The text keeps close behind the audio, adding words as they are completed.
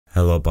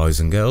Hello boys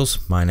and girls,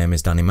 my name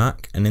is Danny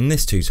Mac, and in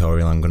this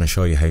tutorial I'm going to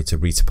show you how to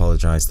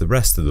retopologize the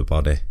rest of the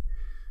body,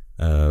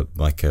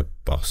 like a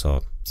boss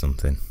or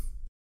something.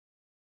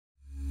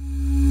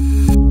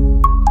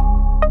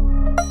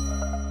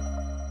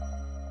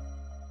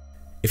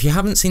 If you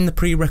haven't seen the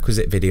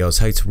prerequisite videos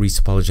how to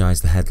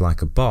retopologize the head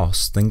like a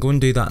boss, then go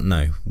and do that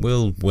now.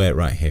 We'll wait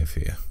right here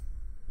for you.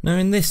 Now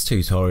in this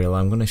tutorial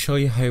I'm going to show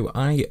you how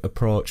I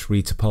approach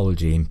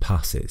retopology in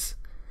passes.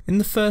 In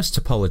the first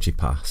topology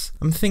pass,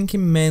 I'm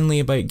thinking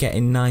mainly about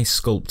getting nice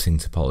sculpting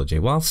topology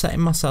while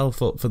setting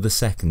myself up for the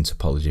second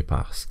topology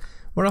pass,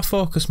 where I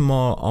focus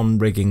more on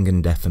rigging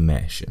and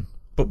deformation.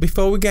 But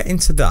before we get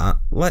into that,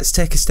 let's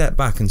take a step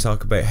back and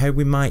talk about how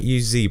we might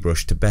use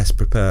Zbrush to best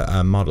prepare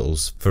our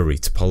models for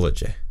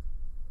retopology.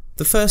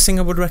 The first thing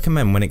I would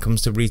recommend when it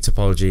comes to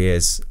retopology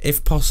is,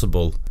 if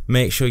possible,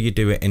 make sure you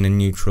do it in a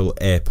neutral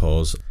A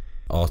pose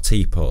or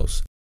T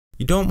pose.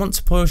 You don't want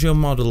to pose your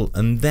model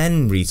and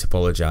then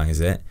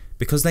retopologize it,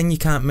 because then you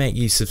can't make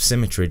use of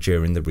symmetry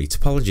during the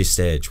retopology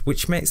stage,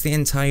 which makes the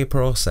entire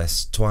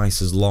process twice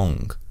as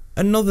long.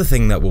 Another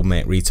thing that will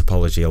make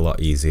retopology a lot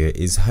easier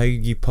is how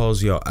you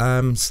pose your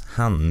arms,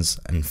 hands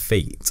and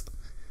feet.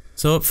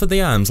 So for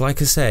the arms,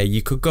 like I say,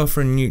 you could go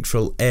for a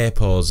neutral A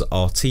pose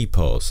or T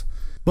pose.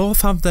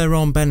 Both have their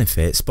own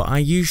benefits, but I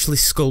usually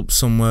sculpt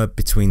somewhere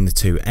between the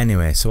two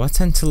anyway, so I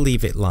tend to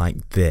leave it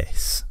like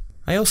this.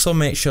 I also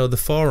make sure the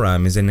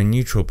forearm is in a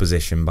neutral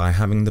position by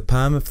having the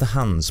palm of the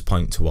hands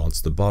point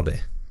towards the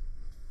body.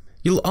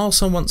 You'll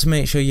also want to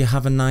make sure you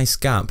have a nice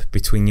gap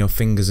between your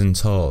fingers and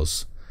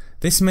toes.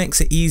 This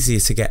makes it easier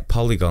to get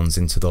polygons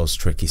into those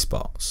tricky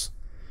spots.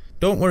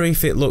 Don't worry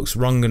if it looks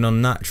wrong and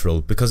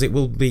unnatural, because it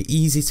will be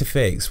easy to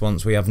fix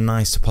once we have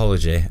nice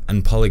topology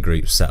and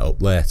polygroups set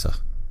up later.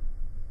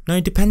 Now,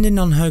 depending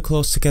on how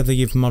close together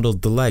you've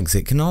modelled the legs,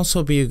 it can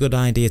also be a good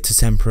idea to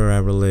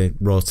temporarily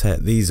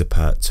rotate these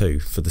apart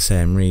too, for the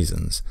same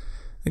reasons.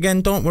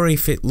 Again, don't worry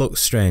if it looks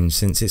strange,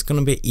 since it's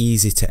going to be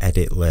easy to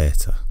edit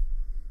later.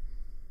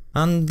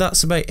 And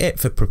that's about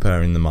it for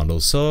preparing the model,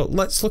 so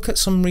let's look at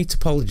some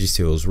retopology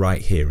tools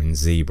right here in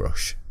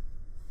Zbrush.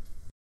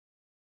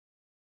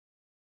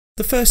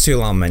 The first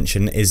tool I'll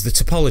mention is the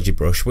Topology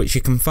brush, which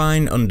you can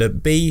find under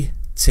B,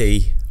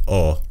 T,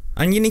 O.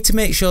 And you need to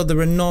make sure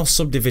there are no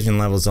subdivision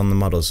levels on the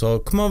model, so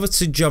come over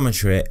to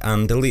Geometry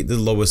and delete the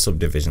lower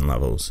subdivision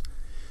levels.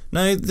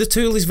 Now, the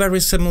tool is very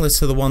similar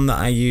to the one that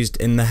I used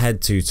in the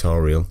head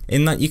tutorial,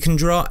 in that you can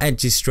draw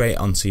edges straight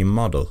onto your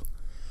model.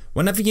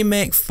 Whenever you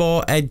make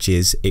 4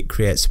 edges, it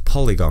creates a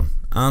polygon,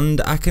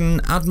 and I can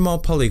add more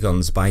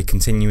polygons by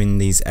continuing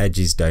these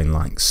edges down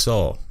like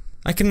so.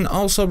 I can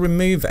also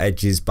remove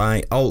edges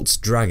by Alt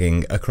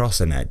dragging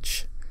across an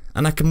edge.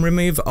 And I can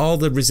remove all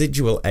the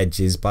residual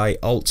edges by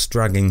Alt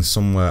dragging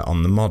somewhere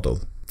on the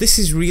model. This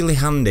is really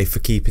handy for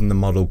keeping the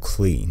model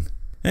clean.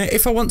 Now,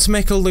 if I want to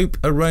make a loop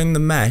around the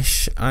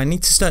mesh, I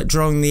need to start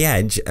drawing the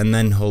edge and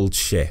then hold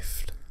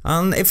Shift.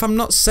 And if I'm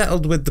not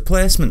settled with the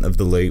placement of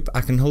the loop, I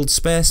can hold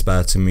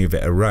spacebar to move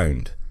it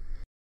around.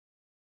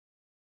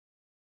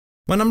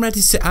 When I'm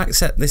ready to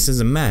accept this as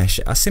a mesh,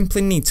 I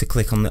simply need to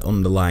click on the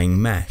underlying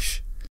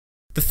mesh.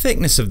 The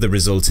thickness of the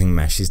resulting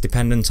mesh is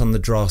dependent on the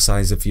draw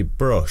size of your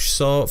brush,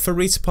 so for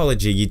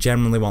retopology you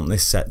generally want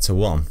this set to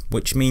 1,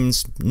 which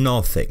means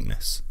no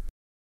thickness.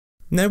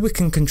 Now we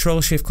can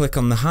Ctrl-Shift click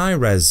on the high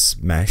res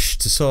mesh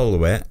to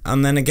solo it,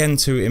 and then again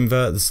to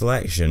invert the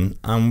selection,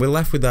 and we're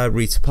left with our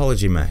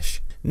retopology mesh.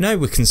 Now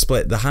we can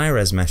split the high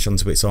res mesh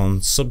onto its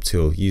own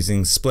subtool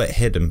using Split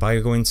Hidden by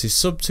going to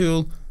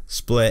Subtool,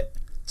 Split,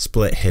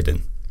 Split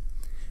Hidden.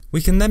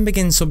 We can then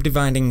begin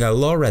subdividing our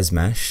low res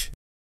mesh,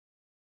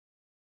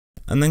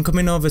 and then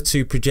coming over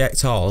to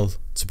Project All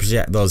to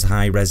project those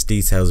high res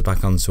details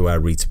back onto our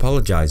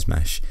Retopologize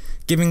mesh,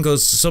 giving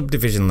us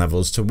subdivision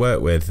levels to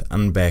work with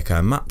and bake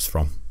our maps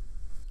from.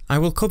 I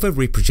will cover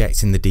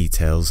reprojecting the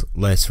details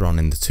later on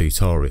in the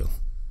tutorial.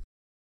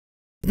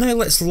 Now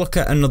let's look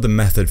at another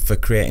method for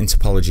creating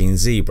topology in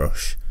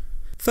Zbrush.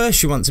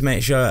 First, you want to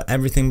make sure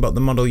everything but the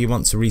model you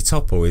want to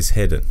retopo is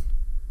hidden.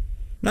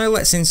 Now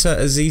let's insert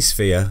a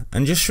Z-sphere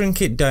and just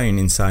shrink it down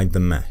inside the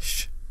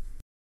mesh.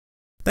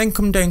 Then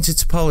come down to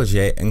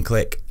Topology and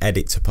click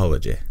Edit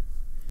Topology.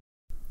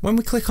 When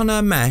we click on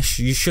our mesh,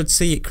 you should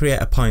see it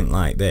create a point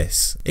like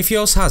this. If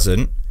yours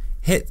hasn't,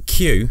 hit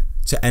Q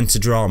to enter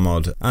draw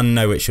mode, and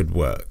now it should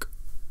work.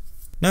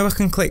 Now I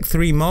can click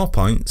 3 more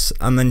points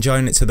and then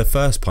join it to the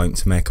first point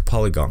to make a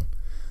polygon.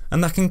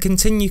 And I can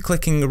continue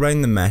clicking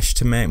around the mesh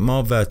to make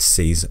more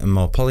vertices and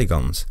more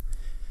polygons.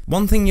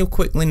 One thing you'll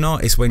quickly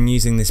notice when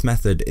using this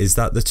method is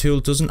that the tool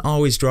doesn't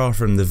always draw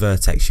from the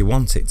vertex you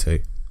want it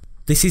to.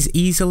 This is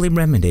easily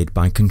remedied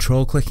by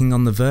control-clicking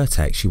on the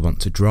vertex you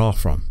want to draw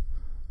from.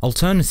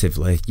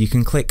 Alternatively, you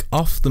can click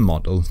off the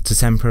model to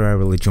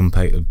temporarily jump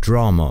out of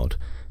draw mode,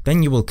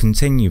 then you will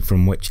continue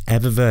from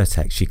whichever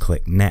vertex you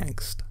click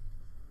next.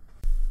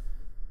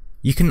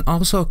 You can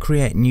also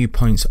create new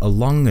points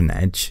along an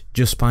edge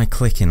just by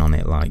clicking on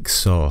it like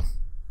so.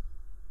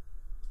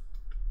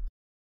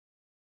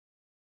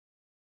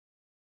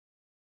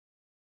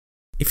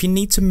 If you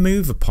need to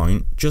move a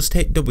point, just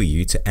hit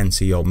W to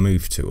enter your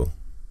move tool.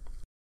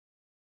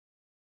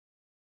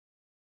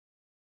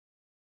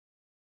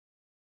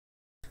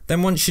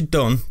 Then once you're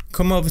done,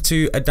 come over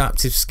to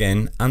Adaptive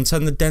Skin and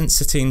turn the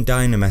density and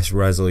Dynamesh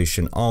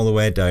resolution all the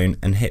way down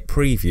and hit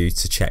preview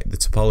to check the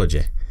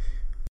topology.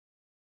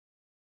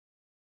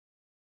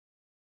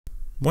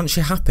 Once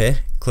you're happy,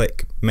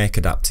 click Make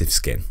Adaptive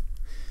Skin.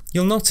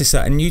 You'll notice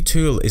that a new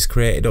tool is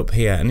created up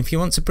here, and if you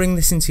want to bring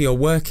this into your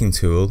working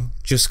tool,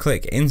 just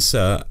click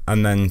Insert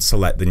and then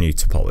select the new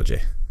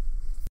topology.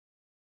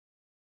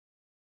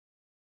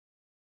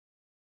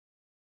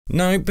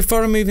 Now,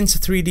 before I move into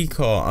 3D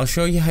Core, I'll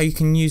show you how you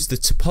can use the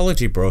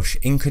Topology brush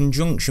in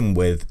conjunction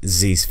with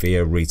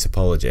ZSphere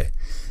Retopology.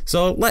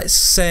 So let's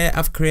say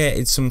I've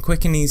created some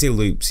quick and easy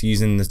loops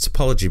using the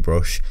Topology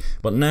brush,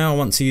 but now I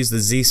want to use the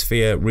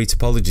ZSphere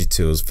Retopology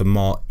tools for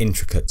more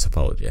intricate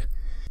topology.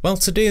 Well,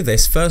 to do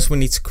this, first we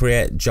need to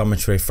create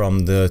geometry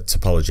from the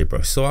Topology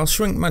brush. So I'll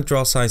shrink my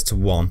draw size to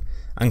 1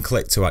 and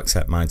click to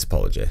accept my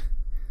topology.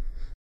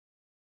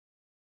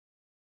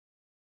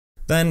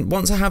 Then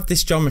once I have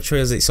this geometry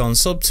as its own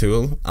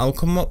subtool, I'll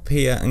come up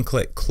here and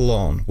click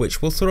Clone,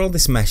 which will throw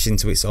this mesh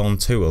into its own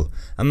tool,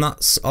 and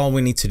that's all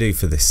we need to do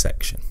for this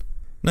section.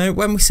 Now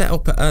when we set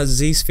up our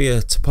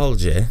ZSphere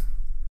topology,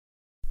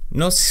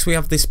 notice we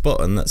have this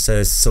button that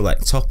says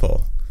Select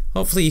Topo.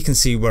 Hopefully you can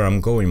see where I'm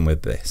going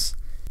with this.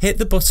 Hit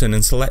the button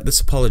and select the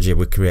topology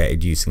we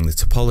created using the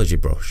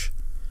Topology brush.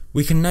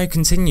 We can now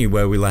continue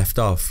where we left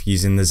off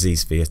using the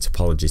ZSphere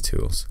topology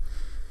tools.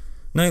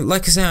 Now,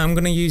 like I say, I'm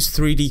going to use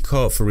 3D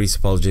Core for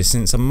Retopology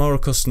since I'm more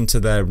accustomed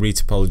to their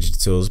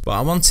Retopology tools, but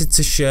I wanted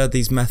to share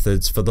these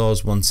methods for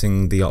those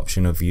wanting the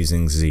option of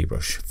using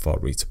Zbrush for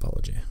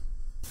Retopology.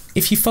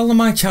 If you follow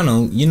my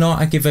channel, you know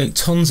I give out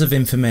tons of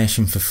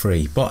information for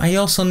free, but I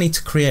also need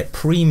to create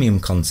premium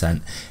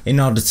content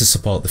in order to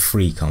support the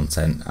free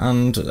content,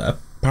 and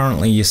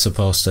apparently you're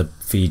supposed to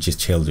feed your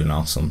children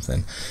or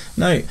something.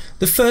 Now,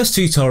 the first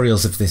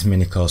tutorials of this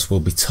mini course will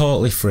be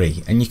totally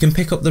free, and you can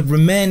pick up the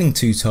remaining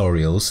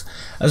tutorials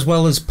as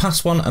well as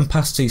Pass 1 and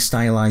Pass 2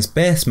 stylized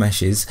base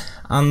meshes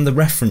and the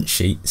reference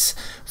sheets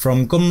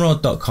from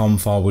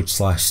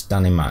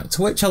gumroad.com/DannyMac,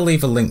 to which I'll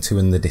leave a link to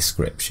in the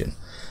description.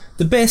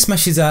 The base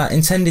meshes are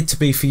intended to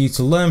be for you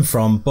to learn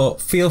from,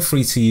 but feel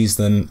free to use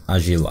them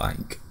as you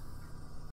like.